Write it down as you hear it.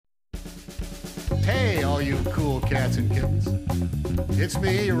Hey, all you cool cats and kittens. It's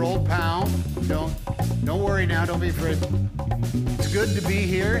me, your old pal. Don't worry now, don't be afraid. It's good to be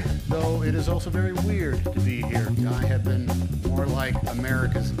here, though it is also very weird to be here. I have been more like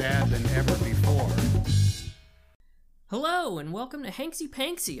America's dad than ever before. Hello, and welcome to Hanksy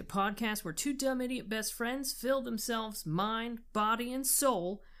Panksy, a podcast where two dumb idiot best friends fill themselves mind, body, and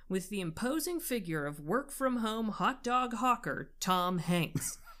soul with the imposing figure of work-from-home hot dog hawker Tom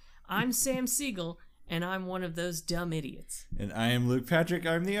Hanks. I'm Sam Siegel, and I'm one of those dumb idiots. And I am Luke Patrick,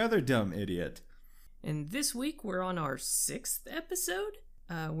 I'm the other dumb idiot. And this week we're on our 6th episode,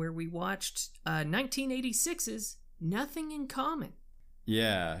 where we watched 1986's Nothing in Common.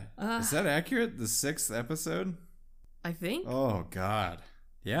 Yeah. Is that accurate? The 6th episode? I think. Oh, God.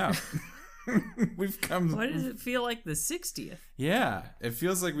 Yeah. We've come... Why does it feel like the 60th? Yeah. It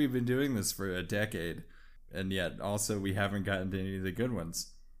feels like we've been doing this for a decade. And yet, also, we haven't gotten to any of the good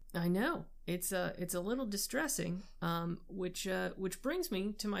ones. I know. It's a little distressing, which brings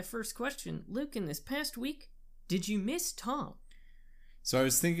me to my first question. Luke, in this past week, did you miss Tom? So I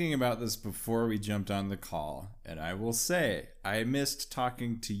was thinking about this before we jumped on the call, and I will say, I missed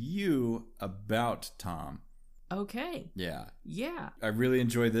talking to you about Tom. Okay. Yeah. Yeah. I really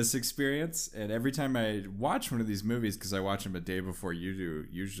enjoy this experience, and every time I watch one of these movies, because I watch them a day before you do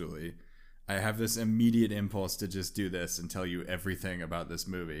usually, I have this immediate impulse to just do this and tell you everything about this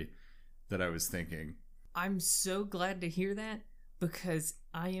movie that I was thinking. I'm so glad to hear that, because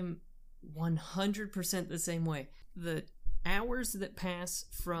I am 100% the same way. The hours that pass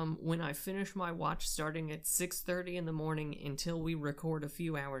from when I finish my watch starting at 6:30 in the morning until we record a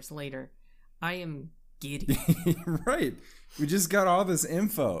few hours later, I am giddy. Right. We just got all this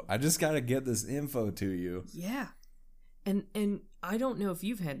info. I just got to get this info to you. Yeah. And I don't know if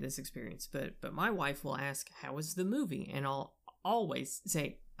you've had this experience, but my wife will ask, "How was the movie?" And I'll always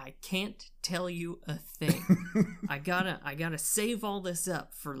say, "I can't tell you a thing. I gotta save all this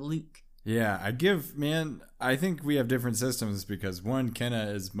up for Luke." Yeah, I think we have different systems because one, Kenna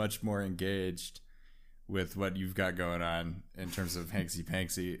is much more engaged with what you've got going on in terms of Hanksy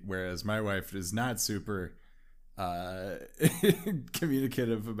Panksy, whereas my wife is not super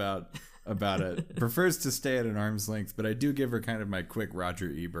communicative about it. Prefers to stay at an arm's length, but I do give her kind of my quick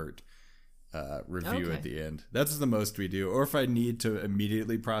Roger Ebert review at the end. That's the most we do. Or if I need to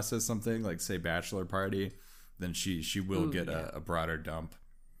immediately process something, like say Bachelor Party, then she will get a broader dump.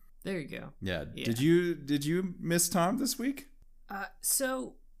 There you go. Yeah. Did you miss Tom this week?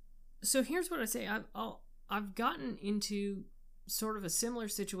 So here's what I say. I've gotten into sort of a similar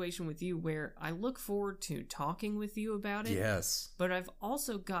situation with you where I look forward to talking with you about it. Yes. But I've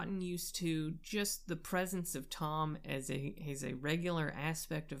also gotten used to just the presence of Tom as a regular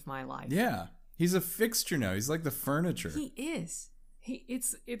aspect of my life. Yeah. He's a fixture now. He's like the furniture. He is.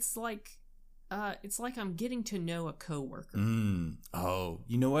 It's like I'm getting to know a coworker. Oh,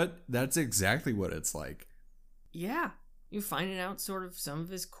 you know what? That's exactly what it's like. Yeah. You're finding out sort of some of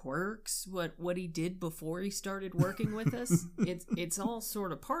his quirks, what he did before he started working with us. It's all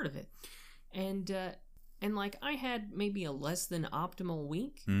sort of part of it. And like I had maybe a less than optimal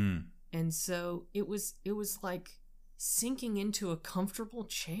week. And so it was like sinking into a comfortable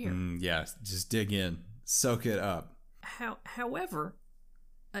chair. Yeah, just dig in. Soak it up. However,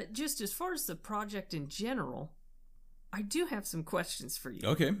 just as far as the project in general, I do have some questions for you.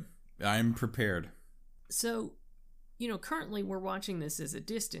 Okay. I'm prepared. So, currently we're watching this as a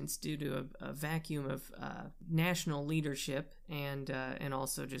distance due to a vacuum of national leadership and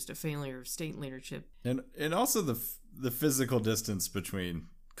also just a failure of state leadership. And also the physical distance between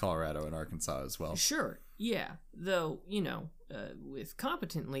Colorado and Arkansas as well. Sure, yeah. Though, with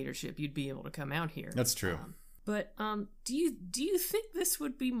competent leadership, you'd be able to come out here. That's true. But do you think this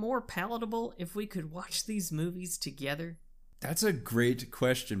would be more palatable if we could watch these movies together? That's a great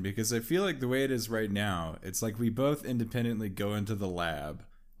question because I feel like the way it is right now, it's like we both independently go into the lab,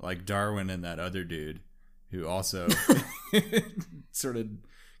 like Darwin and that other dude who also sort of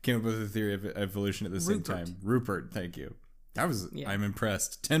came up with a theory of evolution at the same time. Rupert, thank you. I'm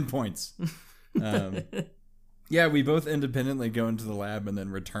impressed. 10 points. Yeah, we both independently go into the lab and then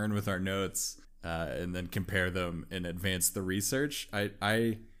return with our notes and then compare them and advance the research.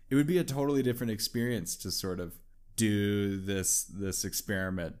 It would be a totally different experience to sort of do this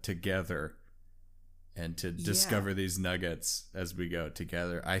experiment together and to discover these nuggets as we go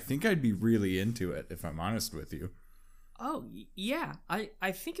together. I think I'd be really into it, if I'm honest with you. Oh, yeah.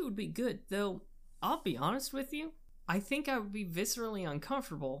 I think it would be good, though I'll be honest with you. I think I would be viscerally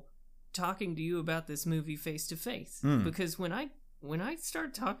uncomfortable talking to you about this movie face to face. Because when I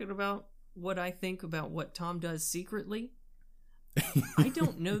start talking about what I think about what Tom does secretly, I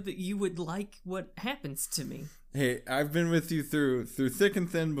don't know that you would like what happens to me. Hey, I've been with you through thick and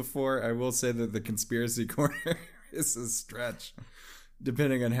thin before. I will say that the conspiracy corner is a stretch,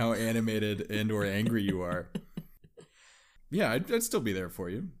 depending on how animated and or angry you are. Yeah, I'd still be there for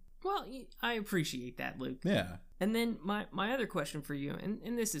you. Well, I appreciate that, Luke. Yeah. And then my other question for you,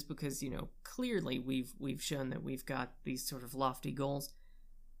 and this is because, clearly we've shown that we've got these sort of lofty goals.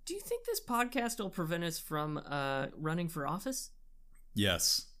 Do you think this podcast will prevent us from running for office?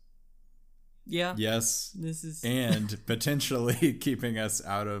 Yes. Yeah. Yes. This is and potentially keeping us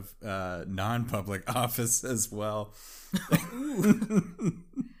out of non-public office as well.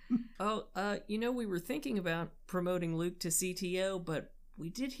 Oh, we were thinking about promoting Luke to CTO, but we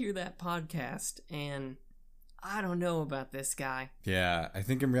did hear that podcast, and I don't know about this guy. Yeah, I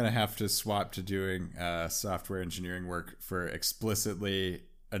think I'm going to have to swap to doing software engineering work for explicitly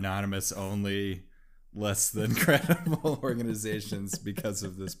anonymous only, less than credible organizations because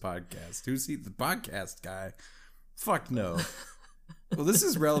of this podcast. Who's the podcast guy? Fuck no. Well, this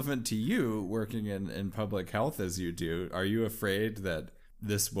is relevant to you working in public health as you do. Are you afraid that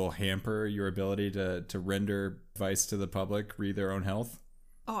this will hamper your ability to render advice to the public, re their own health?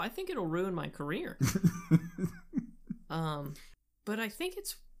 Oh, I think it'll ruin my career. But I think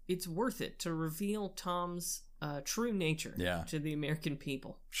it's worth it to reveal Tom's true nature to the American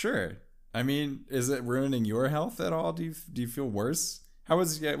people. Sure. I mean, is it ruining your health at all? Do you feel worse?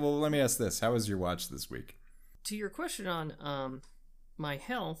 Well, let me ask this. How was your watch this week? To your question on my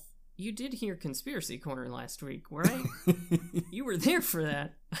health, you did hear Conspiracy Corner last week, right? You were there for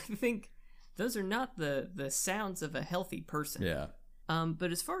that. I think those are not the sounds of a healthy person. Yeah.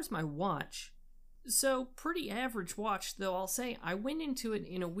 But as far as my watch, so pretty average watch, though I'll say I went into it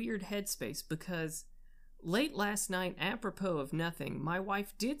in a weird headspace because late last night, apropos of nothing, my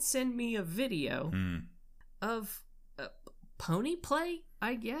wife did send me a video of pony play,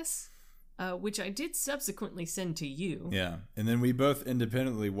 I guess, which I did subsequently send to you. Yeah, and then we both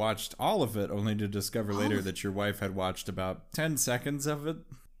independently watched all of it, only to discover later that your wife had watched about 10 seconds of it.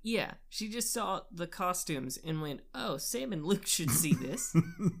 Yeah, she just saw the costumes and went, oh, Sam and Luke should see this.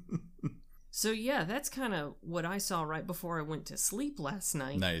 So yeah, that's kind of what I saw right before I went to sleep last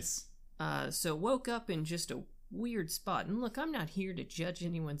night. Nice. So woke up in just a weird spot. And look, I'm not here to judge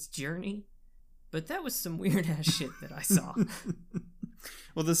anyone's journey, but that was some weird ass shit that I saw.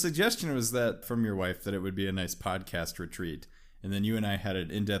 Well, the suggestion was that from your wife that it would be a nice podcast retreat. And then you and I had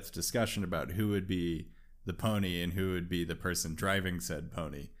an in-depth discussion about who would be the pony and who would be the person driving said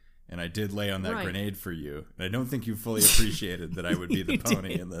pony. And I did lay on that grenade for you. And I don't think you fully appreciated that I would be the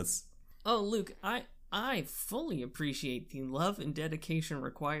pony in this. Oh, Luke, I fully appreciate the love and dedication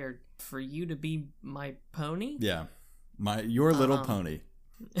required for you to be my pony. Yeah. Your little pony.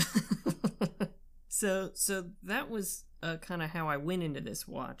 So that was kind of how I went into this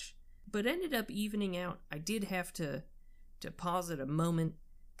watch. But ended up evening out. I did have to pause at a moment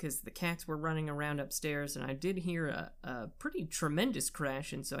because the cats were running around upstairs, and I did hear a pretty tremendous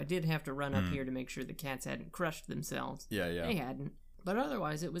crash, and so I did have to run up here to make sure the cats hadn't crushed themselves. Yeah. They hadn't. But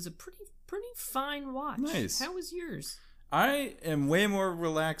otherwise, it was a pretty fine watch. Nice. How was yours? I am way more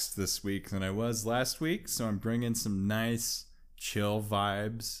relaxed this week than I was last week, so I'm bringing some nice, chill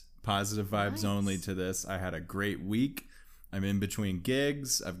vibes, positive vibes only to this. I had a great week. I'm in between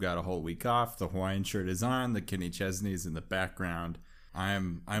gigs. I've got a whole week off. The Hawaiian shirt is on. The Kenny Chesney's in the background.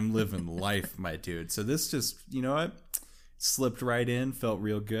 I'm living life, my dude. So this just, you know what, slipped right in. Felt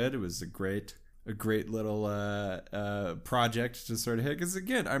real good. It was a great little project to sort of hit. Because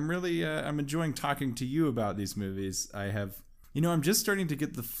again, I'm really I'm enjoying talking to you about these movies. I'm just starting to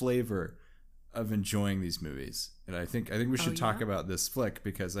get the flavor of enjoying these movies, and I think we should talk about this flick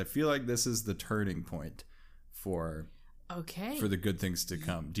because I feel like this is the turning point for the good things to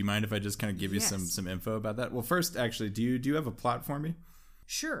come. Do you mind if I just kind of give you some info about that? Well, first, actually, do you have a plot for me?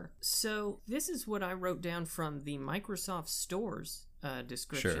 Sure. So this is what I wrote down from the Microsoft Stores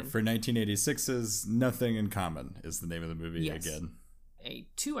description. Sure. For 1986's Nothing in Common is the name of the movie again. A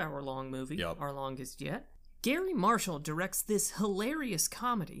 2-hour-long movie, our longest yet. Gary Marshall directs this hilarious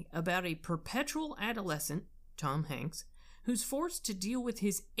comedy about a perpetual adolescent, Tom Hanks, who's forced to deal with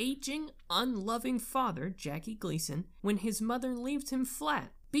his aging, unloving father, Jackie Gleason, when his mother leaves him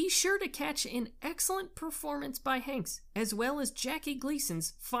flat. Be sure to catch an excellent performance by Hanks, as well as Jackie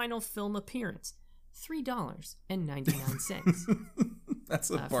Gleason's final film appearance. $3.99. That's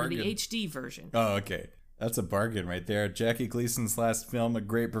a bargain. For the HD version. Oh, okay. That's a bargain right there. Jackie Gleason's last film, a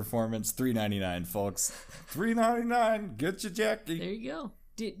great performance. $3.99, folks. $3.99. Get you, Jackie. There you go.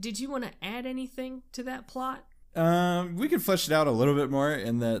 Did you want to add anything to that plot? We could flesh it out a little bit more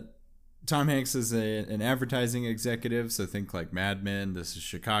in that Tom Hanks is an advertising executive, so think like Mad Men. This is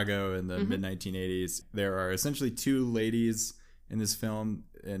Chicago in the mid-1980s. There are essentially two ladies in this film,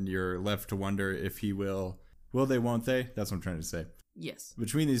 and you're left to wonder if he will they, won't they? That's what I'm trying to say. Yes.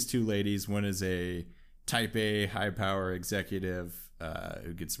 Between these two ladies, one is a type A, high-power executive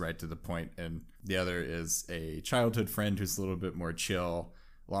who gets right to the point, and the other is a childhood friend who's a little bit more chill,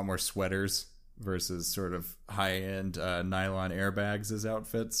 a lot more sweaters versus sort of high-end nylon airbags as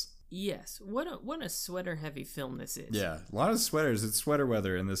outfits. Yes. What a sweater-heavy film this is. Yeah, a lot of sweaters. It's sweater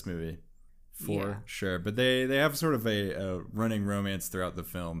weather in this movie, for sure. But they have sort of a running romance throughout the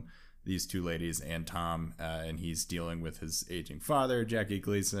film, these two ladies and Tom, and he's dealing with his aging father, Jackie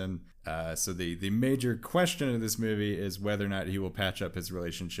Gleason. So the major question of this movie is whether or not he will patch up his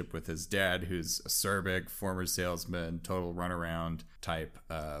relationship with his dad, who's acerbic, former salesman, total runaround type,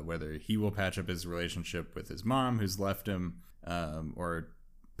 whether he will patch up his relationship with his mom, who's left him, or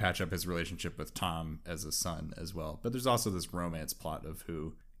patch up his relationship with Tom as a son as well. But there's also this romance plot of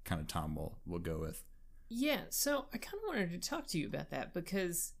who kind of Tom will go with. Yeah, so I kind of wanted to talk to you about that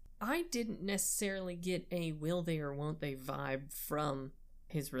because I didn't necessarily get a will they or won't they vibe from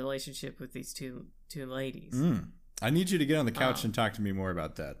his relationship with these two ladies. I need you to get on the couch and talk to me more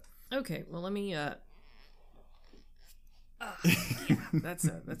about that. Okay, well let me that's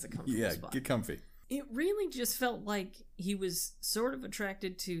a comfortable spot. Get comfy. It really just felt like he was sort of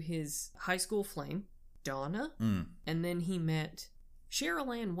attracted to his high school flame, Donna, and then he met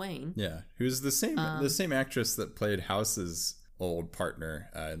Cheryl Ann Wayne. Yeah, who's the same actress that played House's old partner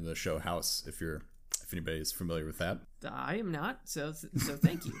in the show House. If anybody's familiar with that, I am not. So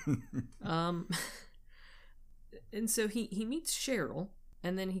thank you. And so he meets Cheryl,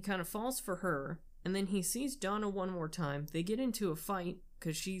 and then he kind of falls for her, and then he sees Donna one more time. They get into a fight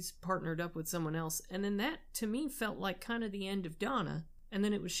because she's partnered up with someone else. And then that, to me, felt like kind of the end of Donna. And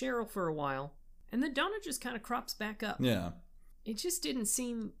then it was Cheryl for a while. And then Donna just kind of crops back up. Yeah. It just didn't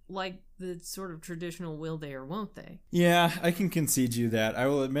seem like the sort of traditional will they or won't they. Yeah, I can concede you that. I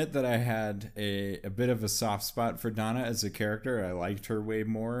will admit that I had a bit of a soft spot for Donna as a character. I liked her way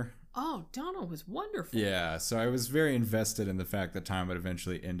more. Oh, Donna was wonderful. Yeah, so I was very invested in the fact that Tom would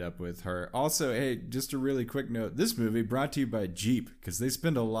eventually end up with her. Also, hey, just a really quick note. This movie brought to you by Jeep, because they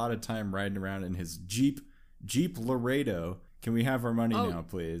spend a lot of time riding around in his Jeep Laredo. Can we have our money now,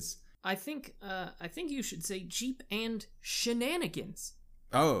 please? I think you should say Jeep and Shenanigans.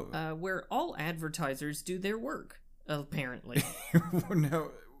 Oh. Where all advertisers do their work, apparently.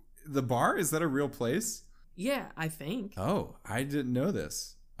 No, the bar? Is that a real place? Yeah, I think. Oh, I didn't know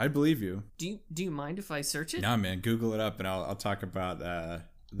this. I believe you. Do you mind if I search it? No, man. Google it up, and I'll talk about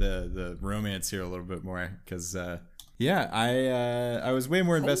the romance here a little bit more. Because I was way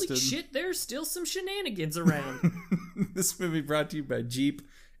more invested. Holy shit! There's still some shenanigans around. This movie brought to you by Jeep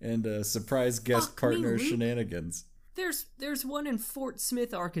and surprise guest partner Shenanigans. There's one in Fort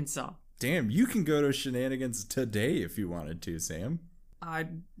Smith, Arkansas. Damn, you can go to Shenanigans today if you wanted to, Sam.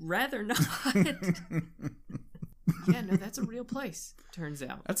 I'd rather not. Yeah, no, that's a real place, turns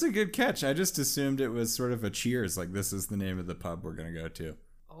out. That's a good catch. I just assumed it was sort of a Cheers, like this is the name of the pub we're going to go to.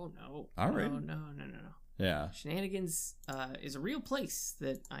 Oh, no. All right. No. Yeah. Shenanigans is a real place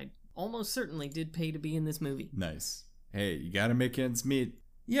that I almost certainly did pay to be in this movie. Nice. Hey, you got to make ends meet.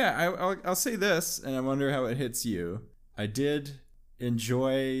 Yeah, I'll say this, and I wonder how it hits you. I did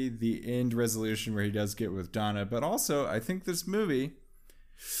enjoy the end resolution where he does get with Donna, but also I think this movie...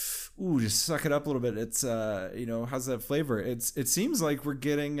 Ooh, just suck it up a little bit. It's how's that flavor? It seems like we're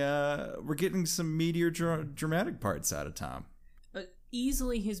getting some meatier dramatic parts out of Tom.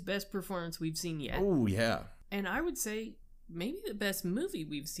 Easily his best performance we've seen yet. Oh yeah. And I would say maybe the best movie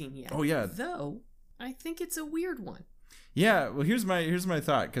we've seen yet. Oh yeah. Though I think it's a weird one. Yeah, well here's my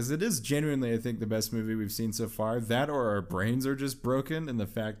thought, because it is genuinely I think the best movie we've seen so far. That or our brains are just broken, and the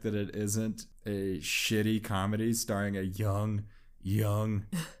fact that it isn't a shitty comedy starring a young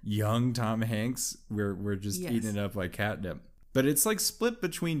Tom Hanks. We're just eating it up like catnip. But it's like split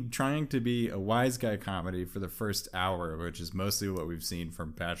between trying to be a wise guy comedy for the first hour, which is mostly what we've seen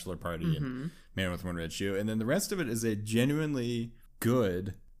from Bachelor Party and Man with One Red Shoe, and then the rest of it is a genuinely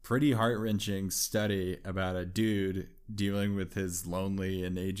good, pretty heart-wrenching study about a dude dealing with his lonely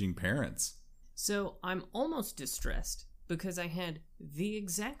and aging parents. So I'm almost distressed because I had the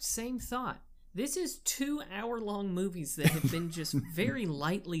exact same thought. This is 2 hour-long movies that have been just very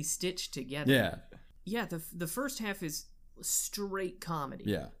lightly stitched together. Yeah. Yeah, the first half is straight comedy.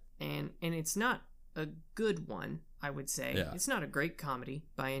 Yeah. And it's not a good one, I would say. Yeah. It's not a great comedy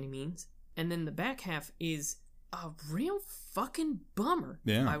by any means. And then the back half is a real fucking bummer,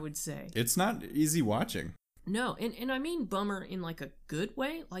 I would say. It's not easy watching. No, and I mean bummer in like a good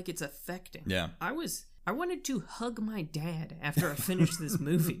way, like it's affecting. Yeah. I wanted to hug my dad after I finished this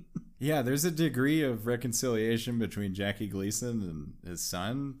movie. Yeah, there's a degree of reconciliation between Jackie Gleason and his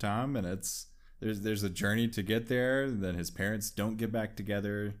son, Tom, and there's a journey to get there. And then his parents don't get back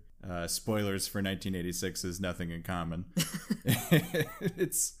together. Spoilers for 1986 is Nothing in Common.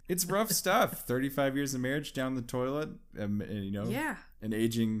 It's rough stuff. 35 years of marriage down the toilet. Yeah. An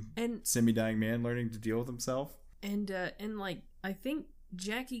aging And semi-dying man learning to deal with himself. and like I think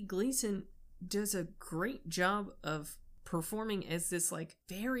Jackie Gleason does a great job of performing as this like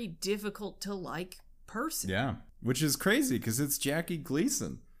very difficult to like person. Yeah, which is crazy because it's Jackie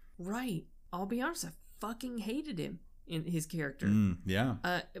Gleason. Right. I'll be honest, I fucking hated him in his character. Yeah.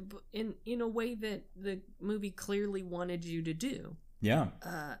 In a way that the movie clearly wanted you to do. Yeah.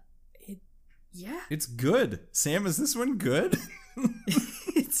 Yeah. It's good. Sam, is this one good?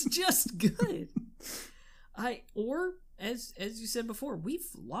 It's just good. As you said before, we've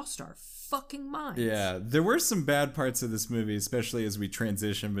lost our fucking minds. Yeah, there were some bad parts of this movie, especially as we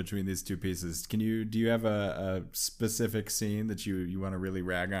transition between these two pieces. Do you have a specific scene that you want to really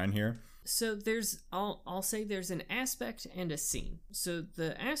rag on here? So I'll say there's an aspect and a scene. So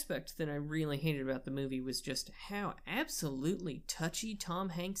the aspect that I really hated about the movie was just how absolutely touchy Tom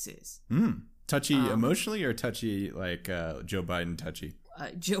Hanks is. Touchy emotionally or touchy like Joe Biden touchy?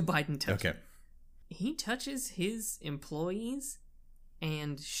 Joe Biden touchy. Okay. He touches his employees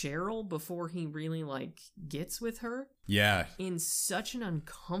and Cheryl before he really like gets with her. Yeah. In such an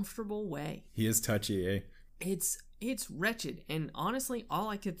uncomfortable way. He is touchy, eh? It's wretched, and honestly, all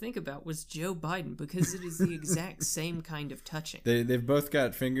I could think about was Joe Biden because it is the exact same kind of touching. They've both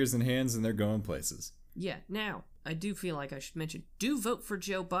got fingers and hands, and they're going places. Yeah, now, I do feel like I should mention, do vote for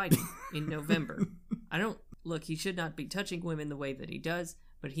Joe Biden in November. Look, he should not be touching women the way that he does,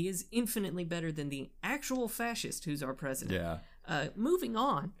 but he is infinitely better than the actual fascist who's our president. Yeah. Moving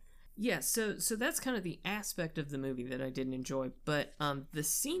on. Yeah, so that's kind of the aspect of the movie that I didn't enjoy, but the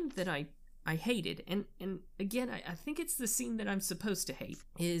scene that I hated, and again, I think it's the scene that I'm supposed to hate,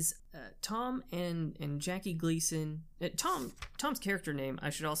 is Tom and Jackie Gleason. Tom's character name, I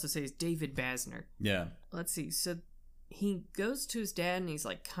should also say, is David Basner. Yeah. Let's see. So he goes to his dad, and he's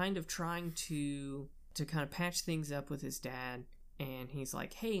like kind of trying to kind of patch things up with his dad, and he's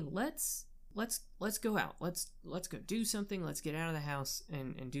like, "Hey, let's go out. Let's go do something. Let's get out of the house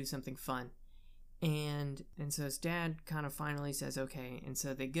and do something fun." And so his dad kind of finally says okay, and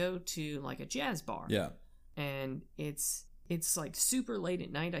so they go to like a jazz bar. Yeah. And it's like super late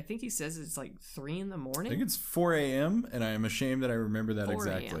at night. I think he says it's like 3 a.m. I think it's 4 a.m. and I am ashamed that I remember that 4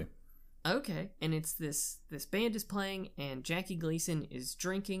 exactly. Okay, and it's this band is playing, and Jackie Gleason is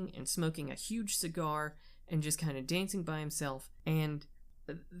drinking and smoking a huge cigar and just kind of dancing by himself. And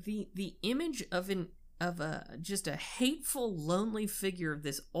the image of just a hateful, lonely figure of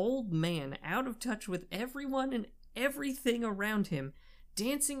this old man out of touch with everyone and everything around him,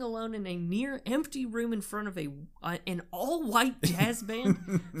 dancing alone in a near empty room in front of an all-white jazz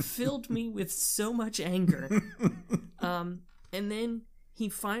band filled me with so much anger. And then he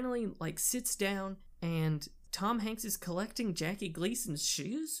finally like sits down, and Tom Hanks is collecting Jackie Gleason's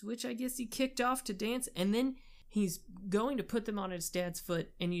shoes, which I guess he kicked off to dance, and then he's going to put them on his dad's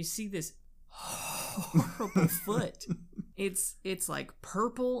foot, and you see this horrible foot. It's like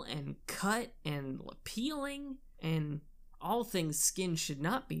purple and cut and peeling and all things skin should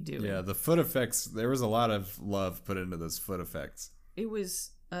not be doing. Yeah, the foot effects, there was a lot of love put into those foot effects. It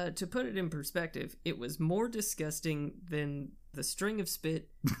was, to put it in perspective, it was more disgusting than the string of spit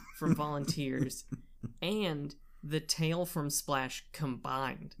from Volunteers and the tail from Splash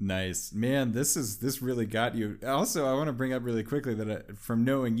combined. Nice. Man, this really got you. Also, I want to bring up really quickly that from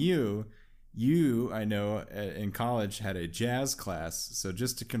knowing you, I know, in college had a jazz class. So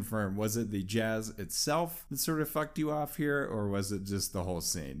just to confirm, was it the jazz itself that sort of fucked you off here, or was it just the whole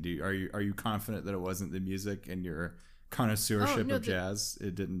scene? Are you confident that it wasn't the music and your connoisseurship of jazz?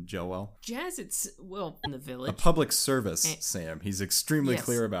 It didn't gel well? Jazz, in the Village. A public service, Sam. He's extremely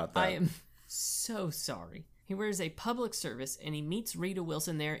clear about that. I am so sorry. He wears a public service, and he meets Rita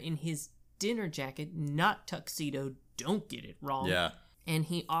Wilson there in his dinner jacket, not tuxedo. Don't get it wrong. Yeah. And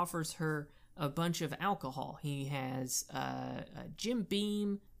he offers her a bunch of alcohol. He has Jim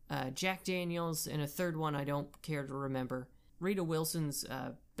Beam, Jack Daniels, and a third one I don't care to remember. Rita Wilson's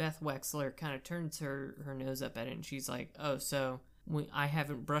Beth Wexler kind of turns her nose up at it, and she's like, "Oh, so I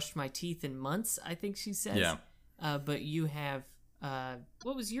haven't brushed my teeth in months," I think she says. Yeah. But you have...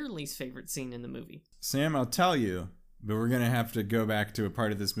 what was your least favorite scene in the movie? Sam, I'll tell you, but we're going to have to go back to a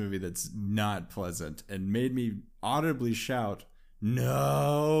part of this movie that's not pleasant and made me audibly shout,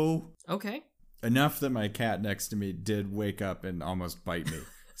 "No!" Okay. enough that my cat next to me did wake up and almost bite me.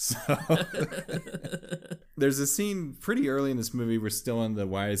 So there's a scene pretty early in this movie. We're still in the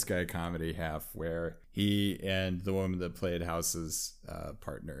wise guy comedy half where he and the woman that played House's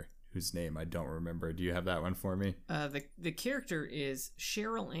partner, whose name I don't remember. Do you have that one for me? The character is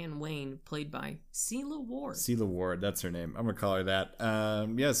Cheryl Ann Wayne, played by Celia Ward. Celia Ward, that's her name. I'm gonna call her that.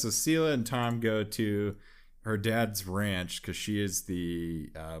 So Celia and Tom go to her dad's ranch because she is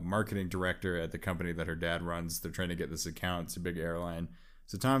the marketing director at the company that her dad runs. They're trying to get this account. It's a big airline.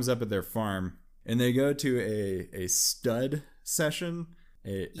 So Tom's up at their farm, and they go to a stud session,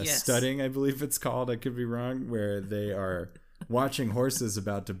 a studding, I believe it's called. I could be wrong, where they are watching horses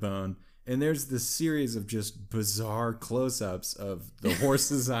about to bone. And there's this series of just bizarre close-ups of the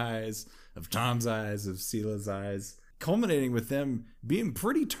horse's eyes, of Tom's eyes, of Celia's eyes, culminating with them being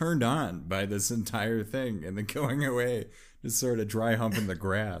pretty turned on by this entire thing and then going away just sort of dry humping the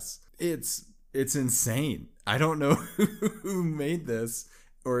grass. It's insane. I don't know who made this,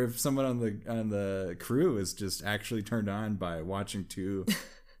 or if someone on the crew is just actually turned on by watching two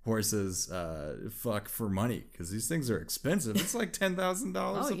horses fuck for money, because these things are expensive. It's like $10,000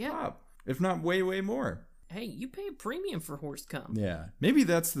 a pop, if not way more. Hey, you pay a premium for horse cum. Yeah, maybe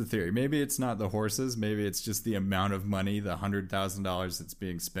that's the theory. Maybe it's not the horses. Maybe it's just the amount of money, the $100,000 that's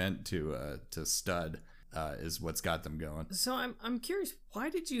being spent to stud. Is what's got them going. So I'm curious, why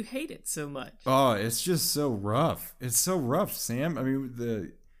did you hate it so much? Oh, it's just so rough. It's so rough, Sam. I mean,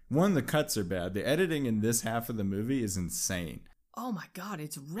 the cuts are bad. The editing in this half of the movie is insane. Oh my God,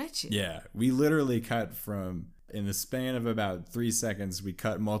 it's wretched. Yeah, we literally cut from, in the span of about 3 seconds, we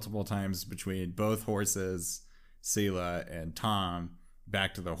cut multiple times between both horses, Celia and Tom,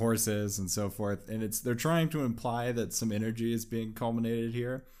 back to the horses and so forth. And they're trying to imply that some energy is being culminated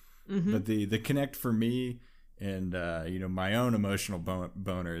here. Mm-hmm. But the connect for me and my own emotional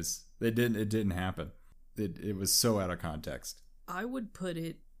boners, it didn't happen. It was so out of context. I would put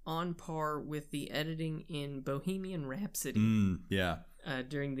it on par with the editing in Bohemian Rhapsody.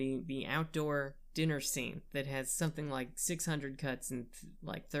 During the outdoor dinner scene that has something like 600 cuts in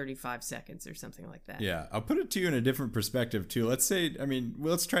like 35 seconds or something like that. Yeah, I'll put it to you in a different perspective too. Let's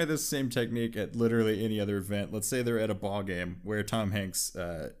try this same technique at literally any other event. Let's say they're at a ball game where Tom Hanks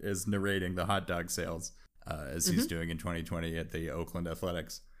is narrating the hot dog sales as he's doing in 2020 at the Oakland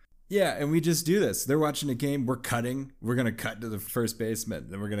Athletics. Yeah, and we just do this. They're watching a game. We're cutting. We're going to cut to the first baseman.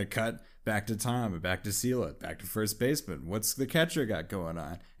 Then we're going to cut back to Tom and back to Celia, back to first baseman. What's the catcher got going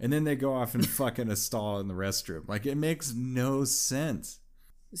on? And then they go off and fuck in a stall in the restroom. Like, it makes no sense.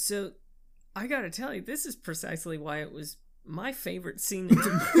 So, I got to tell you, this is precisely why it was my favorite scene in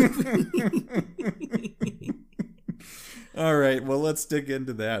the movie. All right, well, let's dig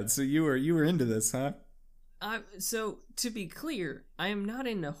into that. So you were into this, huh? So to be clear, I am not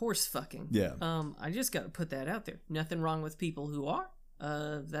into horse fucking. Yeah. I just got to put that out there. Nothing wrong with people who are.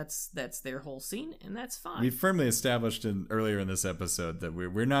 That's their whole scene, and that's fine. We firmly established earlier in this episode that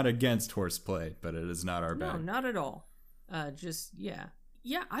we're not against horseplay, but it is not our bag. No, not at all. Yeah.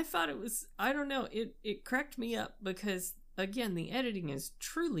 I thought it was. I don't know. It cracked me up because again, the editing is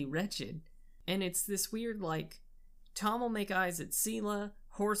truly wretched, and it's this weird like, Tom will make eyes at Celia,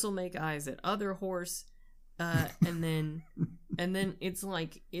 horse will make eyes at other horse. And then it's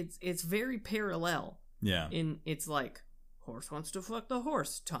like it's very parallel. Yeah. It's like horse wants to fuck the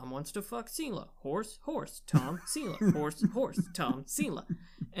horse, Tom wants to fuck Celia, horse, Tom, Celia, horse, Tom, Celia,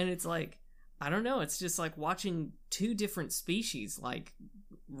 and it's like, I don't know. It's just like watching two different species like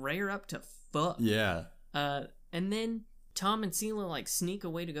rear up to fuck. Yeah. And then Tom and Celia like sneak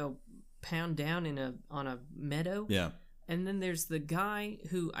away to go pound down on a meadow. Yeah. And then there's the guy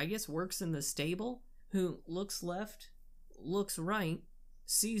who I guess works in the stable, who looks left, looks right,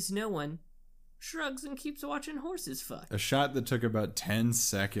 sees no one, shrugs and keeps watching horses fuck. A shot that took about 10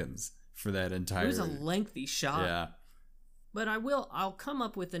 seconds for that entire... It was a lengthy shot. Yeah. But I'll come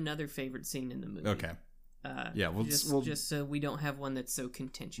up with another favorite scene in the movie. Okay. We'll just so we don't have one that's so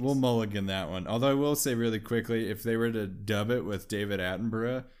contentious. We'll mulligan that one. Although I will say really quickly, if they were to dub it with David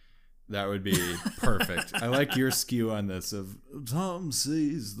Attenborough, that would be perfect. I like your skew on this of Tom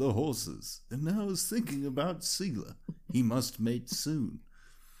sees the horses and now is thinking about Celia. He must mate soon.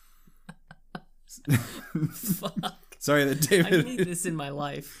 Fuck. Sorry that David... I need this in my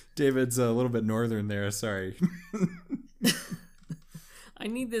life. David's a little bit northern there. Sorry. I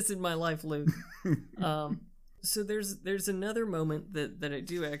need this in my life, Luke. So there's another moment that I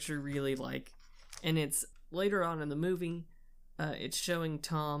do actually really like, and it's later on in the movie. It's showing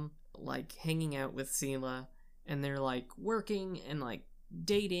Tom like hanging out with Celia, and they're like working and like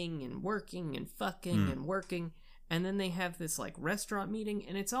dating and working and fucking and working, and then they have this like restaurant meeting,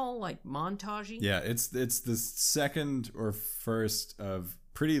 and it's all like montagey. Yeah, it's the second or first of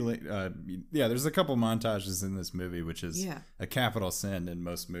there's a couple montages in this movie, which is a capital sin in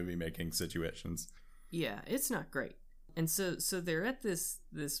most movie making situations. Yeah, it's not great. And so they're at this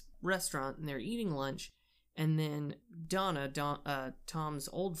restaurant and they're eating lunch, and then Donna, Tom's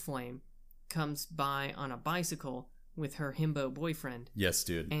old flame, comes by on a bicycle with her himbo boyfriend. Yes,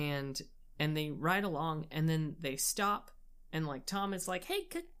 dude. And they ride along, and then they stop, and like Tom is like, "Hey,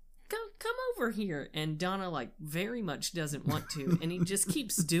 come over here," and Donna like very much doesn't want to, and he just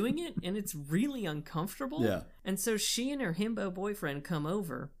keeps doing it, and it's really uncomfortable. Yeah. And so she and her himbo boyfriend come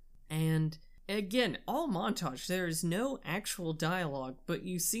over, and again, all montage. There is no actual dialogue, but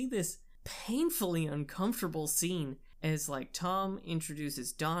you see this painfully uncomfortable scene as like Tom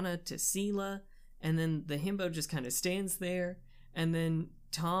introduces Donna to Sela, and then the himbo just kind of stands there, and then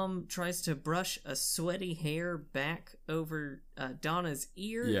Tom tries to brush a sweaty hair back over Donna's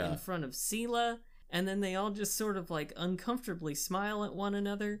ear in front of Sela, and then they all just sort of like uncomfortably smile at one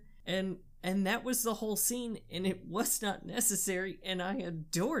another, and that was the whole scene, and it was not necessary, and I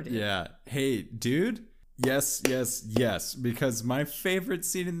adored it. Yeah. Hey, dude. Yes, because my favorite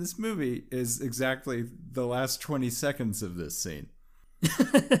scene in this movie is exactly the last 20 seconds of this scene.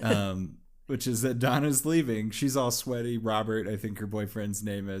 Which is that Donna's leaving. She's all sweaty. Robert, I think her boyfriend's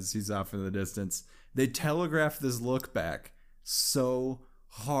name is. He's off in the distance. They telegraph this look back so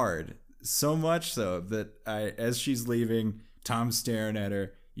hard. So much so that as she's leaving, Tom's staring at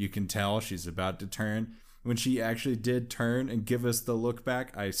her. You can tell she's about to turn. When she actually did turn and give us the look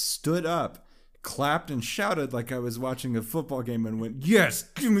back, I stood up, clapped, and shouted like I was watching a football game and went, "Yes,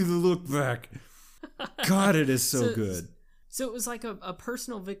 give me the look back." God, it is so good. So it was like a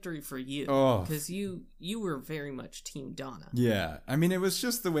personal victory for you. Oh. Because you were very much Team Donna. Yeah. I mean, it was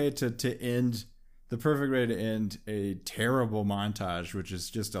just the way to end, the perfect way to end a terrible montage, which is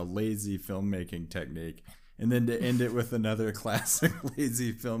just a lazy filmmaking technique. And then to end it with another classic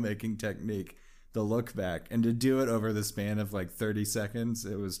lazy filmmaking technique, the look back. And to do it over the span of like 30 seconds,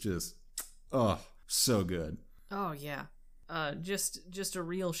 it was just, so good. Oh, yeah. Just a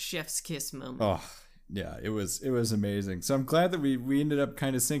real chef's kiss moment. Oh, yeah, it was amazing. So I'm glad that we ended up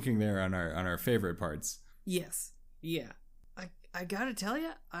kind of syncing there on our favorite parts. Yes. Yeah. I gotta tell you,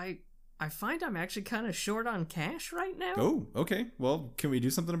 I find I'm actually kind of short on cash right now. Oh, okay. Well, can we do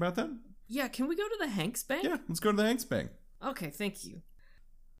something about that? Yeah, can we go to the Hanks Bank? Yeah, let's go to the Hanks Bank. Okay, thank you.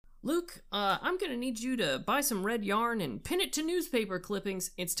 Luke, I'm gonna need you to buy some red yarn and pin it to newspaper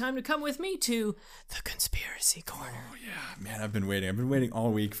clippings. It's time to come with me to the Conspiracy Corner. Oh yeah, man, I've been waiting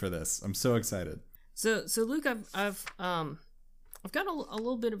all week for this. I'm so excited. So Luke, I've got a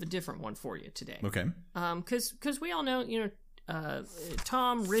little bit of a different one for you today. Okay. Because we all know,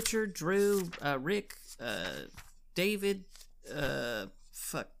 Tom, Richard, Drew, Rick, David.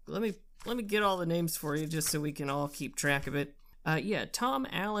 Let me get all the names for you just so we can all keep track of it. Tom,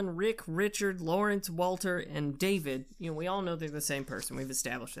 Alan, Rick, Richard, Lawrence, Walter, and David. We all know they're the same person. We've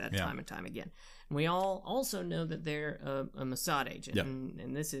established that time and time again. And we all also know that they're a Mossad agent. Yep.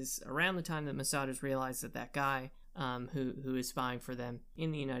 And this is around the time that Mossad has realized that guy who is spying for them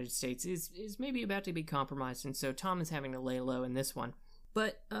in the United States is maybe about to be compromised. And so Tom is having to lay low in this one.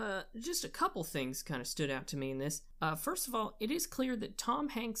 But just a couple things kind of stood out to me in this. First of all, it is clear that Tom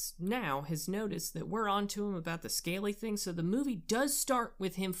Hanks now has noticed that we're onto him about the scaly thing, so the movie does start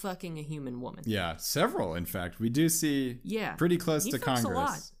with him fucking a human woman. Yeah, several, in fact. We do see pretty close to Congress. A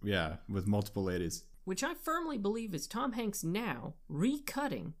lot. Yeah, with multiple ladies. Which I firmly believe is Tom Hanks now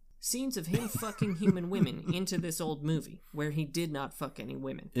recutting scenes of him fucking human women into this old movie, where he did not fuck any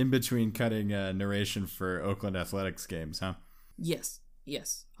women. In between cutting narration for Oakland Athletics games, huh? Yes.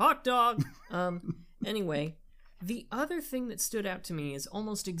 Hot dog! Anyway, the other thing that stood out to me is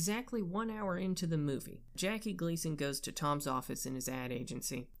almost exactly 1 hour into the movie, Jackie Gleason goes to Tom's office in his ad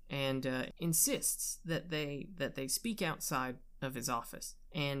agency and insists that they speak outside of his office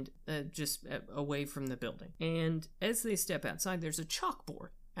and just away from the building. And as they step outside, there's a chalkboard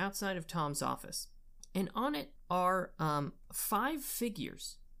outside of Tom's office. And on it are 5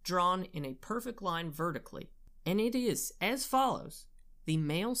 figures drawn in a perfect line vertically. And it is as follows: the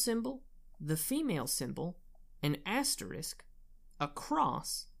male symbol, the female symbol, an asterisk, a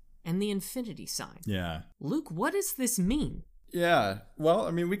cross, and the infinity sign. Yeah. Luke, what does this mean? Yeah. Well,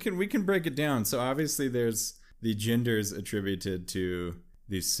 I mean, we can break it down. So obviously there's the genders attributed to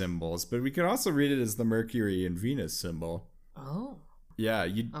these symbols, but we could also read it as the Mercury and Venus symbol. Oh. Yeah,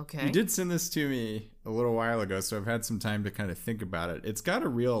 you did send this to me a little while ago, so I've had some time to kind of think about it. It's got a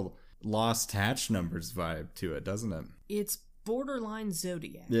real Lost Hatch Numbers vibe to it, doesn't it? borderline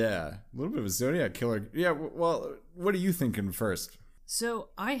Zodiac. Yeah, a little bit of a Zodiac killer. Yeah, well, what are you thinking first? So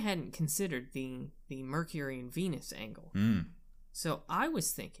I hadn't considered the Mercury and Venus angle. So I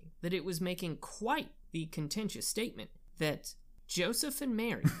was thinking that it was making quite the contentious statement that Joseph and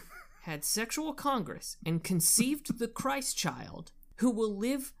Mary had sexual congress and conceived the Christ child who will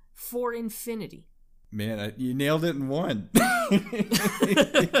live for infinity. Man, you nailed it in one. I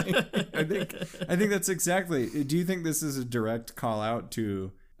think that's exactly. Do you think this is a direct call out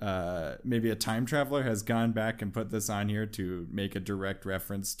to maybe a time traveler has gone back and put this on here to make a direct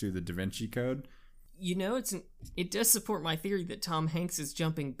reference to the Da Vinci Code? You know, it does support my theory that Tom Hanks is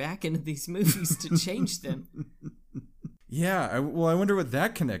jumping back into these movies to change them. Yeah, I wonder what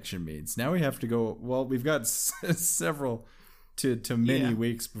that connection means. Now we have to go. Well, we've got several to many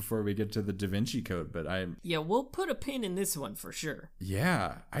weeks before we get to the Da Vinci Code, but we'll put a pin in this one for sure.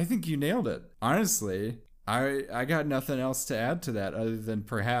 Yeah, I think you nailed it. Honestly, I got nothing else to add to that other than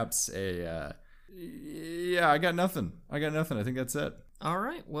perhaps I got nothing. I think that's it. All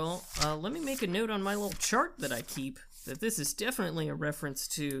right, well, let me make a note on my little chart that I keep that this is definitely a reference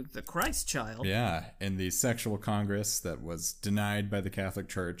to the Christ child. Yeah, and the sexual congress that was denied by the Catholic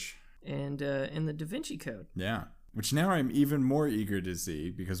Church. And the Da Vinci Code. Yeah. Which now I'm even more eager to see,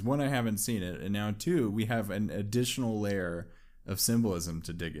 because one, I haven't seen it, and now two, we have an additional layer of symbolism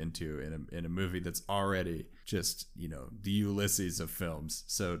to dig into in a movie that's already just, the Ulysses of films,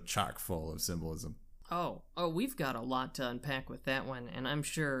 so chock full of symbolism. Oh, we've got a lot to unpack with that one, and I'm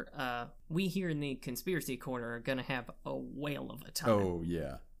sure we here in the Conspiracy Corner are going to have a whale of a time. Oh,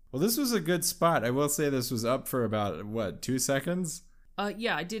 yeah. Well, this was a good spot. I will say this was up for about, 2 seconds?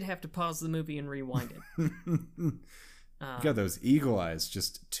 Yeah, I did have to pause the movie and rewind it. You got those eagle eyes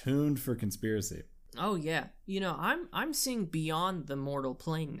just tuned for conspiracy. Oh yeah, I'm seeing beyond the mortal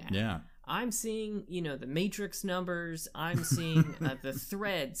plane now. Yeah, I'm seeing the Matrix numbers. I'm seeing the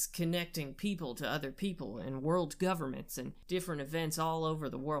threads connecting people to other people and world governments and different events all over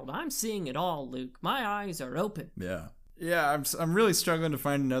the world. I'm seeing it all, Luke. My eyes are open. Yeah, I'm really struggling to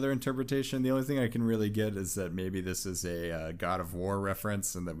find another interpretation. The only thing I can really get is that maybe this is a God of War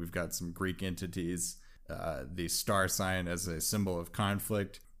reference and that we've got some Greek entities, the star sign as a symbol of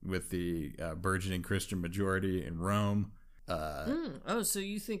conflict with the burgeoning Christian majority in Rome. So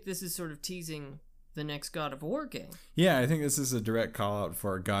you think this is sort of teasing the next God of War game? Yeah, I think this is a direct call out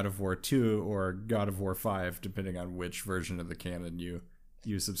for God of War 2 or God of War 5, depending on which version of the canon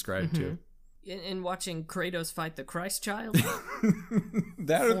you subscribe to. And watching Kratos fight the Christ child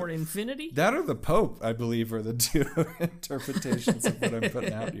for infinity? That or the Pope, I believe, are the two interpretations of what I'm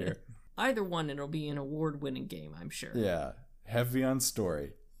putting out here. Either one, it'll be an award-winning game, I'm sure. Yeah, heavy on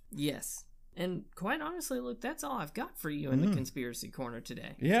story. Yes. And quite honestly, look, that's all I've got for you in the Conspiracy Corner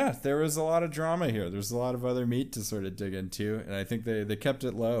today. Yeah, there was a lot of drama here. There's a lot of other meat to sort of dig into, and I think they kept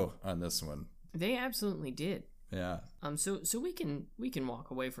it low on this one. They absolutely did. Yeah. So we can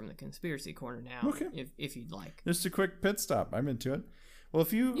walk away from the Conspiracy Corner now, okay, if you'd like. Just a quick pit stop. I'm into it. Well,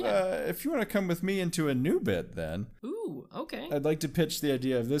 if you want to come with me into a new bit, then. Ooh, okay. I'd like to pitch the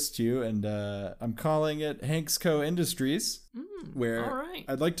idea of this to you, and I'm calling it Hanks Co. Industries. Where all right.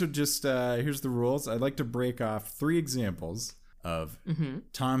 I'd like to just here's the rules. I'd like to break off 3 examples of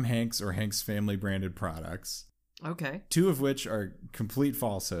Tom Hanks or Hanks family branded products. Okay. 2 of which are complete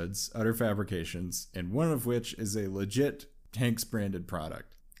falsehoods, utter fabrications, and 1 of which is a legit Hanks branded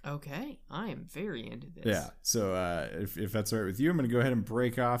product. Okay, I am very into this. Yeah. So if that's all right with you, I'm going to go ahead and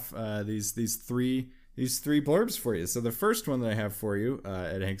break off these three blurbs for you. So the first one that I have for you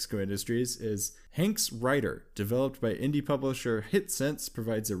at Hanks Co. Industries is Hanks Writer, developed by indie publisher HitSense,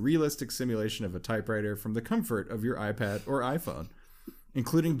 provides a realistic simulation of a typewriter from the comfort of your iPad or iPhone,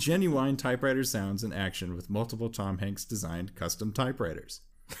 including genuine typewriter sounds and action with multiple Tom Hanks designed custom typewriters.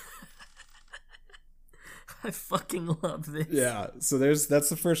 I fucking love this. Yeah, so that's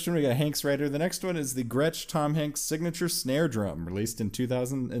the first one. We got Hanks Writer. The next one is the Gretsch Tom Hanks signature snare drum, released in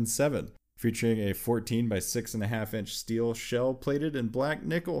 2007, featuring a 14 by 6.5 inch steel shell plated in black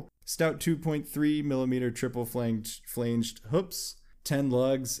nickel, stout 2.3 millimeter triple flanged hoops, 10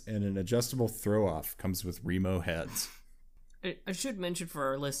 lugs, and an adjustable throw off. Comes with Remo heads. I should mention for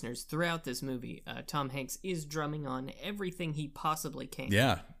our listeners, throughout this movie, Tom Hanks is drumming on everything he possibly can.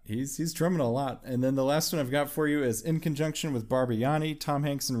 Yeah, he's drumming a lot. And then the last one I've got for you is in conjunction with Barbiani, Tom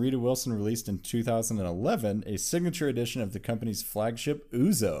Hanks and Rita Wilson released in 2011 a signature edition of the company's flagship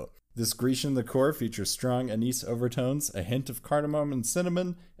Ouzo. This Grecian liqueur features strong anise overtones, a hint of cardamom and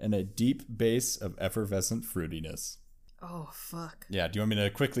cinnamon, and a deep base of effervescent fruitiness. Oh, fuck. Yeah, do you want me to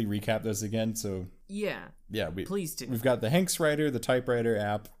quickly recap those again? So Yeah. Yeah, Please do. We've got the Hanks Writer, the typewriter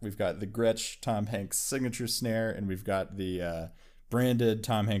app. We've got the Gretsch Tom Hanks signature snare, and we've got the branded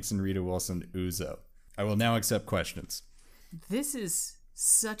Tom Hanks and Rita Wilson Uzo. I will now accept questions. This is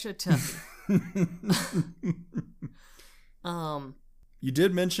such a toughie. You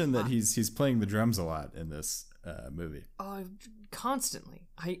did mention that he's playing the drums a lot in this movie. Constantly.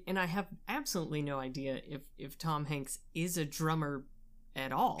 I have absolutely no idea if Tom Hanks is a drummer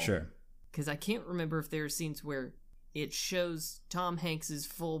at all. Sure. Because I can't remember if there are scenes where it shows Tom Hanks's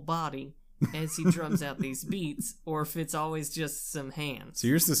full body as he drums out these beats, or if it's always just some hands. So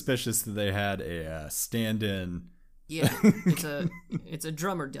you're suspicious that they had a stand-in. Yeah, it's a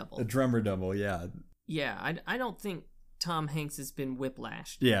drummer double. A drummer double, yeah. Yeah, I don't think Tom Hanks has been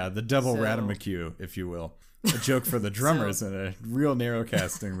whiplashed. Yeah, the double Radamacue, if you will. A joke for the drummers and a real narrow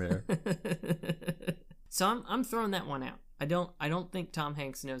casting there. So I'm throwing that one out. I don't think Tom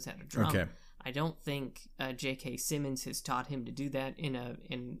Hanks knows how to drum. Okay. I don't think J.K. Simmons has taught him to do that in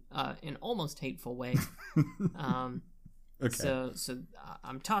an almost hateful way. Okay. So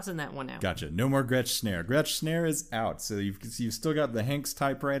I'm tossing that one out. Gotcha. No more Gretsch snare. Gretsch snare is out. So you've still got the Hanks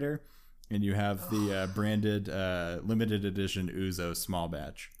typewriter, and you have the branded limited edition Uzo small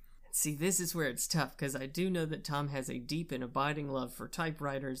batch. See, this is where it's tough, because I do know that Tom has a deep and abiding love for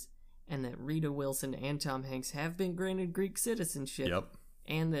typewriters, and that Rita Wilson and Tom Hanks have been granted Greek citizenship. Yep.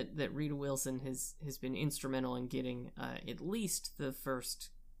 And that Rita Wilson has been instrumental in getting at least the first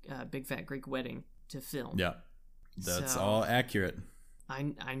Big Fat Greek Wedding to film. Yeah. That's all accurate.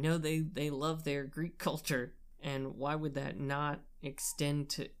 I know they love their Greek culture, and why would that not extend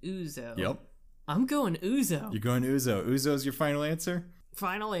to Uzo? Yep. I'm going Uzo. You're going Uzo. Uzo's your final answer?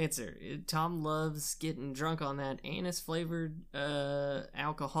 Final answer. Tom loves getting drunk on that anise-flavored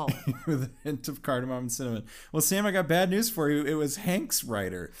alcohol. With a hint of cardamom and cinnamon. Well, Sam, I got bad news for you. It was Hanks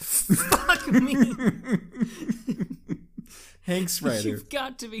Writer. Fuck me. Hanks Writer. You've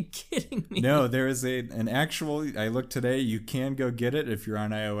got to be kidding me. No, there is an actual, I looked today, you can go get it if you're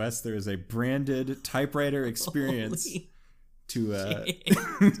on iOS. There is a branded typewriter experience to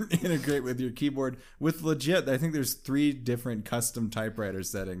integrate with your keyboard with legit. I think there's 3 different custom typewriter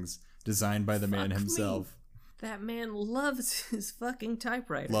settings designed by the man himself. Me. That man loves his fucking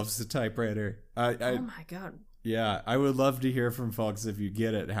typewriter. Loves the typewriter. Oh my god. Yeah, I would love to hear from folks if you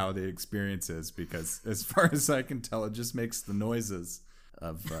get it, how the experience is, because as far as I can tell, it just makes the noises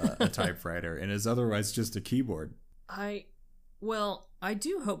of a typewriter and is otherwise just a keyboard. I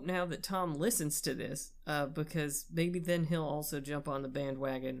do hope now that Tom listens to this, because maybe then he'll also jump on the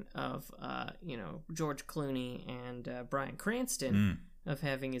bandwagon of, George Clooney and Bryan Cranston of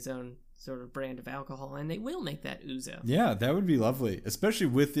having his own sort of brand of alcohol, and they will make that Uzo. Yeah, that would be lovely, especially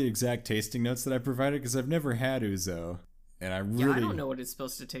with the exact tasting notes that I provided, because I've never had Uzo, and I don't know what it's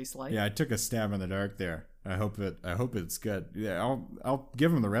supposed to taste like. Yeah, I took a stab in the dark there. I hope it's good. Yeah, I'll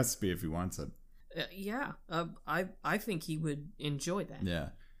give him the recipe if he wants it. I think he would enjoy that.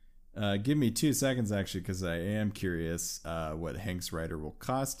 Yeah. Give me 2 seconds, actually, because I am curious what Hanks Writer will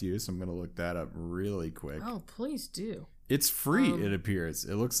cost you, so I'm going to look that up really quick. Oh, please do. It's free, it appears.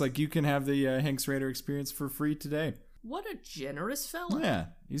 It looks like you can have the Hanks Writer experience for free today. What a generous fella. Yeah,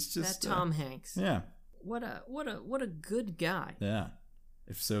 he's just... That Tom Hanks. Yeah. What a good guy. Yeah.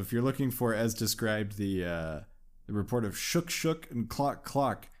 If you're looking for, as described, the report of Shook Shook and Clock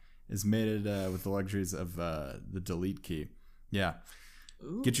Clock is mated with the luxuries of the delete key. Yeah.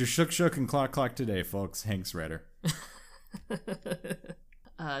 Ooh. Get your Shook Shook and Clock Clock today, folks. Hanks Writer.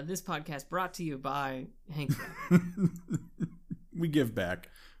 This podcast brought to you by Hanks Writer. We give back.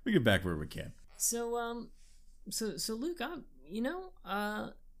 We give back where we can. So Luke,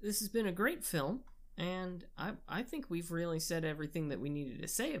 this has been a great film, and I think we've really said everything that we needed to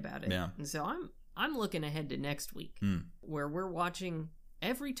say about it. Yeah. And so I'm looking ahead to next week, where we're watching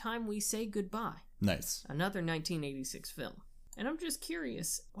Every Time We Say Goodbye. Nice. Another 1986 film. And I'm just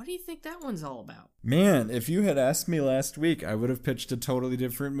curious, what do you think that one's all about? Man, if you had asked me last week, I would have pitched a totally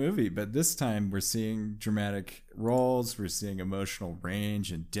different movie. But this time we're seeing dramatic roles, we're seeing emotional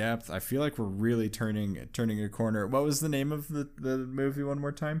range and depth. I feel like we're really turning a corner. What was the name of the movie one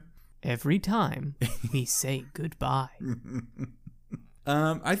more time? Every Time We Say Goodbye.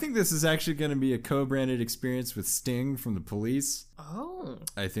 I think this is actually going to be a co-branded experience with Sting from The Police. Oh.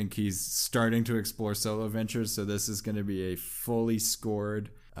 I think he's starting to explore solo ventures, so this is going to be a fully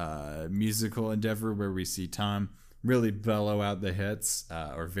scored musical endeavor where we see Tom really bellow out the hits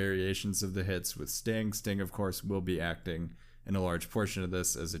or variations of the hits with Sting. Sting, of course, will be acting in a large portion of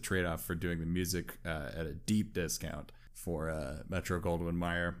this as a trade-off for doing the music at a deep discount for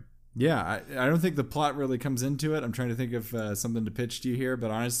Metro-Goldwyn-Mayer. Yeah, I don't think the plot really comes into it. I'm trying to think of something to pitch to you here,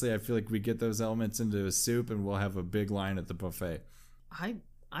 but honestly, I feel like we get those elements into a soup and we'll have a big line at the buffet.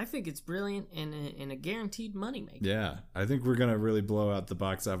 I think it's brilliant and a guaranteed moneymaker. Yeah, I think we're gonna really blow out the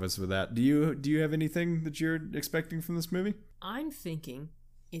box office with that. Do you have anything that you're expecting from this movie? I'm thinking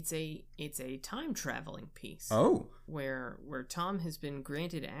it's a time traveling piece. Oh, where Tom has been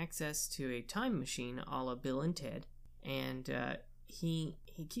granted access to a time machine, a la Bill and Ted, and he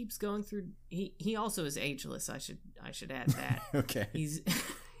keeps going through. He also is ageless. I should add that. okay. He's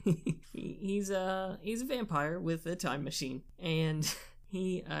he's a vampire with a time machine, and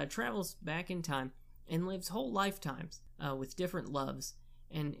he travels back in time and lives whole lifetimes with different loves,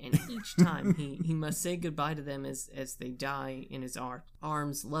 and each time he must say goodbye to them as they die in his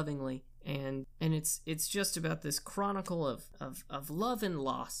arms lovingly, and it's just about this chronicle of love and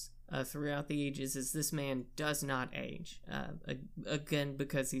loss throughout the ages, as this man does not age, again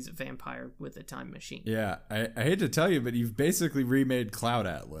because he's a vampire with a time machine. Yeah, I hate to tell you, but you've basically remade Cloud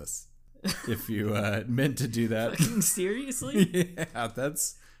Atlas. If you meant to do that. Fucking seriously? Yeah,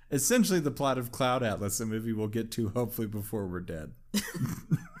 that's essentially the plot of Cloud Atlas, a movie we'll get to hopefully before we're dead.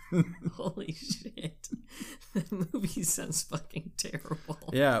 Holy shit. That movie sounds fucking terrible.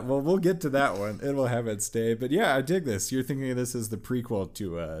 Yeah, well, we'll get to that one. It will have its day. But yeah, I dig this. You're thinking of this as the prequel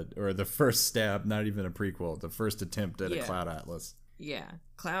to, or the first stab, not even a prequel, the first attempt at a Cloud Atlas. Yeah,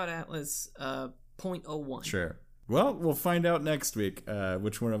 Cloud Atlas 0.01. Sure. Well, we'll find out next week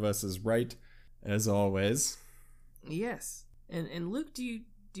which one of us is right, as always. Yes. And Luke, do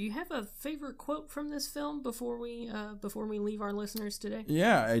you have a favorite quote from this film before we leave our listeners today?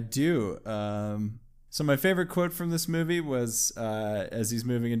 Yeah, I do. So my favorite quote from this movie was as he's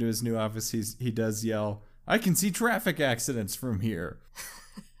moving into his new office, he does yell, "I can see traffic accidents from here."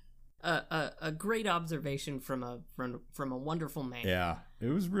 A great observation from a wonderful man. Yeah, it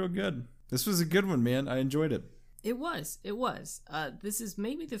was real good. This was a good one, man. I enjoyed it. It was. This is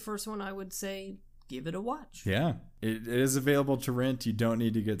maybe the first one I would say give it a watch. Yeah. It is available to rent. You don't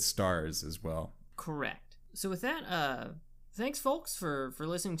need to get stars as well. Correct. So with that, thanks folks for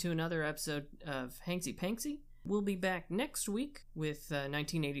listening to another episode of Hanksy Panksy. We'll be back next week with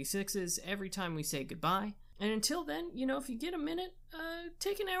 1986's Every Time We Say Goodbye. And until then, if you get a minute,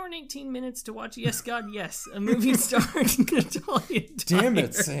 take an hour and 18 minutes to watch Yes, God, Yes, a movie starring Natalia Dyer. Damn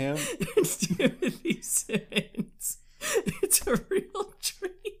it, Sam. It's Timothy Simmons. It's a real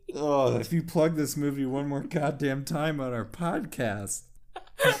treat. Oh, if you plug this movie one more goddamn time on our podcast.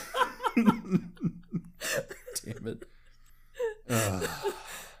 Damn it.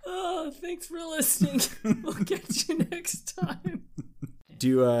 Oh, thanks for listening. We'll catch you next time. Do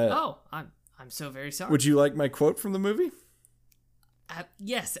you, I'm so very sorry. Would you like my quote from the movie?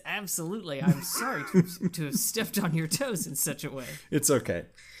 Yes, absolutely. I'm sorry to have stepped on your toes in such a way. It's okay.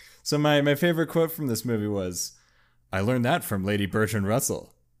 So my favorite quote from this movie was, "I learned that from Lady Bertrand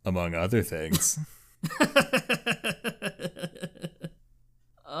Russell, among other things."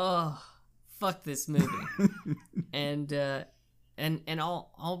 Oh, fuck this movie. And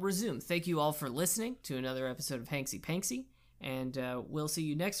I'll resume. Thank you all for listening to another episode of Hanksy Panksy. And we'll see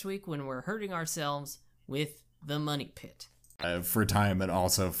you next week when we're hurting ourselves with The Money Pit. For time and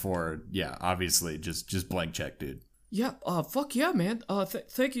also for, obviously, just blank check, dude. Yeah, fuck yeah, man.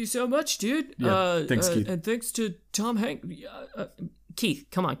 Thank you so much, dude. Yeah, thanks, Keith. And thanks to Tom Hanks. Keith,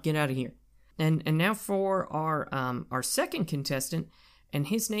 come on, get out of here. And now for our second contestant, and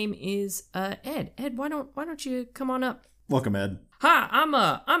his name is Ed. Ed, why don't you come on up? Welcome, Ed. Hi,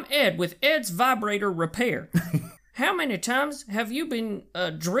 I'm Ed with Ed's Vibrator Repair. How many times have you been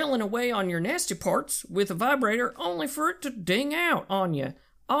drilling away on your nasty parts with a vibrator only for it to ding out on you?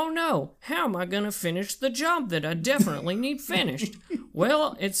 Oh no, how am I going to finish the job that I definitely need finished?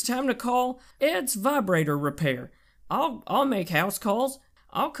 Well, it's time to call Ed's Vibrator Repair. I'll make house calls.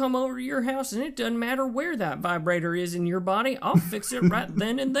 I'll come over to your house, and it doesn't matter where that vibrator is in your body. I'll fix it right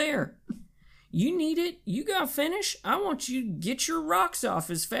then and there. You need it? You got to finish? I want you to get your rocks off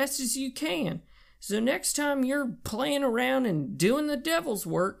as fast as you can. So next time you're playing around and doing the devil's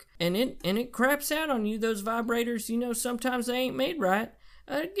work, and it craps out on you, those vibrators, sometimes they ain't made right,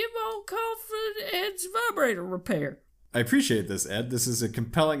 give a call for Ed's Vibrator Repair. I appreciate this, Ed. This is a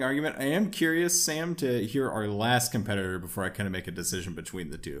compelling argument. I am curious, Sam, to hear our last competitor before I kind of make a decision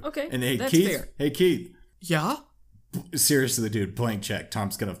between the two. Okay, and hey, that's Keith. fair. Hey, Keith. Yeah? Seriously, dude, blank check.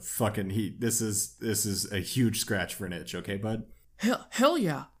 Tom's gonna this is a huge scratch for an itch, okay, bud? Hell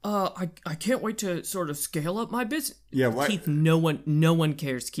yeah. I can't wait to sort of scale up my business. Yeah, what? Keith, no one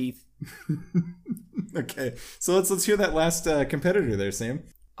cares, Keith. Okay, so let's hear that last competitor there, Sam.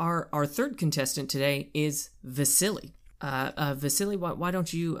 Our third contestant today is Vasily. Vasily, why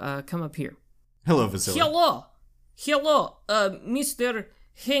don't you come up here? Hello, Vasily. Hello, Mr.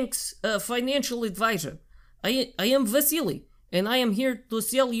 Hanks, financial advisor. I am Vasily, and I am here to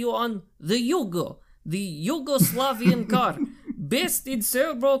sell you on the Yugo, the Yugoslavian car, best in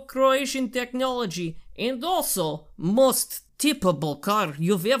Serbo-Croatian technology, and also most tippable car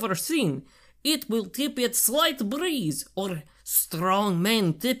you've ever seen. It will tip at slight breeze or strong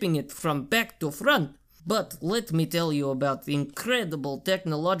man tipping it from back to front. But let me tell you about the incredible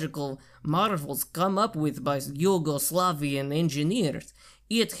technological marvels come up with by Yugoslavian engineers.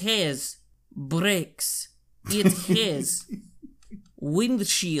 It has brakes. It has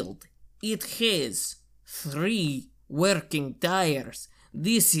windshield. It has 3 working tires.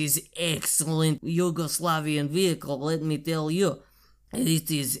 This is excellent Yugoslavian vehicle, let me tell you.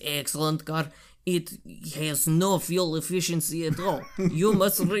 It is excellent car. It has no fuel efficiency at all. You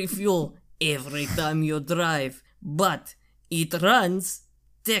must refuel every time you drive, but it runs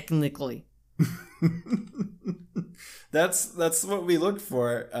technically. That's what we look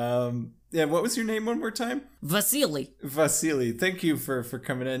for. Yeah, what was your name one more time? Vasily. Vasily, thank you for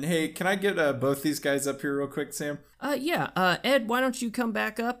coming in. Hey, can I get both these guys up here real quick, Sam? Yeah, Ed, why don't you come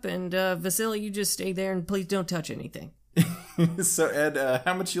back up, and Vasily, you just stay there and please don't touch anything. So, Ed,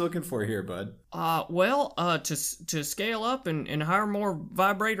 how much you looking for here, bud? To scale up and hire more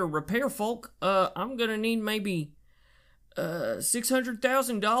vibrator repair folk, I'm gonna need maybe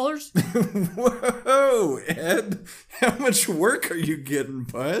 $600,000. Whoa, Ed, how much work are you getting,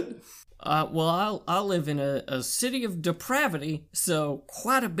 bud? Well, I live in a city of depravity, so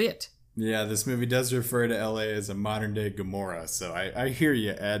quite a bit. Yeah, this movie does refer to LA as a modern-day Gomorrah, so I hear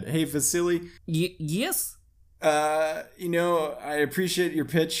you, Ed. Hey, Vasily? Yes? I appreciate your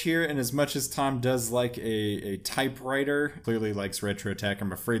pitch here, and as much as Tom does like a typewriter, clearly likes retro tech,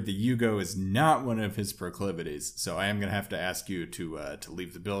 I'm afraid the Yugo is not one of his proclivities, so I am going to have to ask you to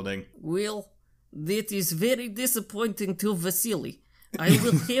leave the building. Well, that is very disappointing to Vasily. I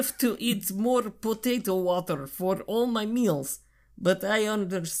will have to eat more potato water for all my meals, but I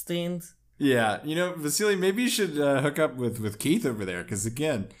understand. Yeah, Vasily, maybe you should hook up with Keith over there, because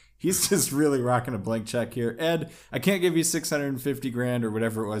again, he's just really rocking a blank check here. Ed, I can't give you $650,000 or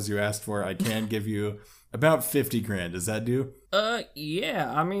whatever it was you asked for. I can give you about $50,000. Does that do?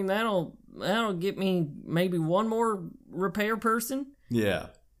 Yeah. I mean, that'll get me maybe one more repair person. Yeah.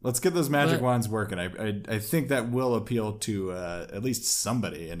 Let's get those magic wands working. I think that will appeal to at least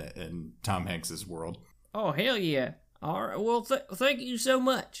somebody in Tom Hanks's world. Oh, hell yeah. All right. Well, thank you so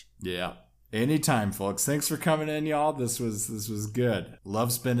much. Yeah. Anytime, folks. Thanks for coming in, y'all. This was good.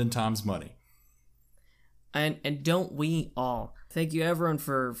 Love spending Tom's money. And don't we all? Thank you, everyone,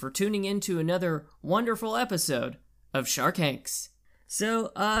 for tuning in to another wonderful episode of Shark Hanks.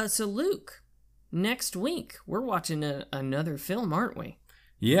 So Luke, next week we're watching another film, aren't we?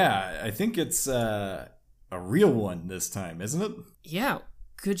 Yeah, I think it's a real one this time, isn't it? Yeah.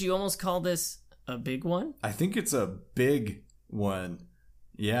 Could you almost call this a big one? I think it's a big one.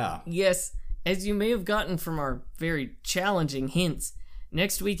 Yeah. Yes. As you may have gotten from our very challenging hints,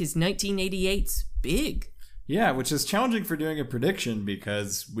 next week is 1988's Big. Yeah, which is challenging for doing a prediction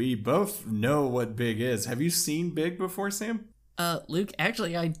because we both know what Big is. Have you seen Big before, Sam? Luke,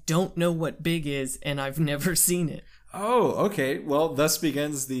 actually, I don't know what Big is, and I've never seen it. Oh, okay. Well, thus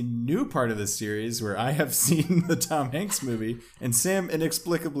begins the new part of the series where I have seen the Tom Hanks movie, and Sam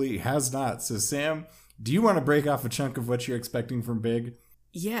inexplicably has not. So, Sam, do you want to break off a chunk of what you're expecting from Big?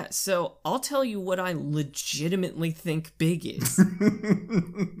 Yeah, so I'll tell you what I legitimately think Big is.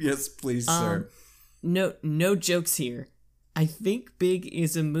 Yes, please, sir. No jokes here. I think Big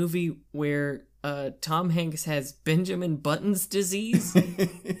is a movie where Tom Hanks has Benjamin Button's disease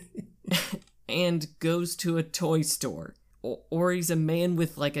and goes to a toy store. Or he's a man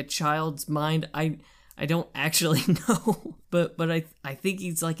with like a child's mind. I don't actually know. But I think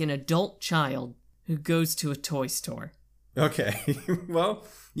he's like an adult child who goes to a toy store. Okay, well,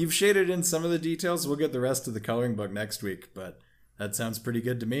 you've shaded in some of the details. We'll get the rest of the coloring book next week, but that sounds pretty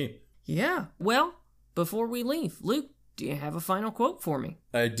good to me. Yeah, well, before we leave, Luke, do you have a final quote for me?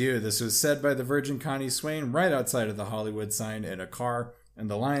 I do. This was said by the Virgin Connie Swain right outside of the Hollywood sign in a car, and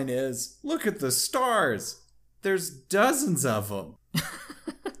the line is, "Look at the stars! There's dozens of them!"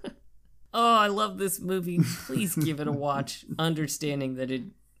 Oh, I love this movie. Please give it a watch, understanding that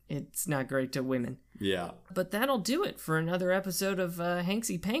it's not great to women. Yeah. But that'll do it for another episode of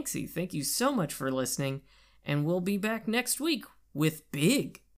Hanksy Panksy. Thank you so much for listening, and we'll be back next week with Big.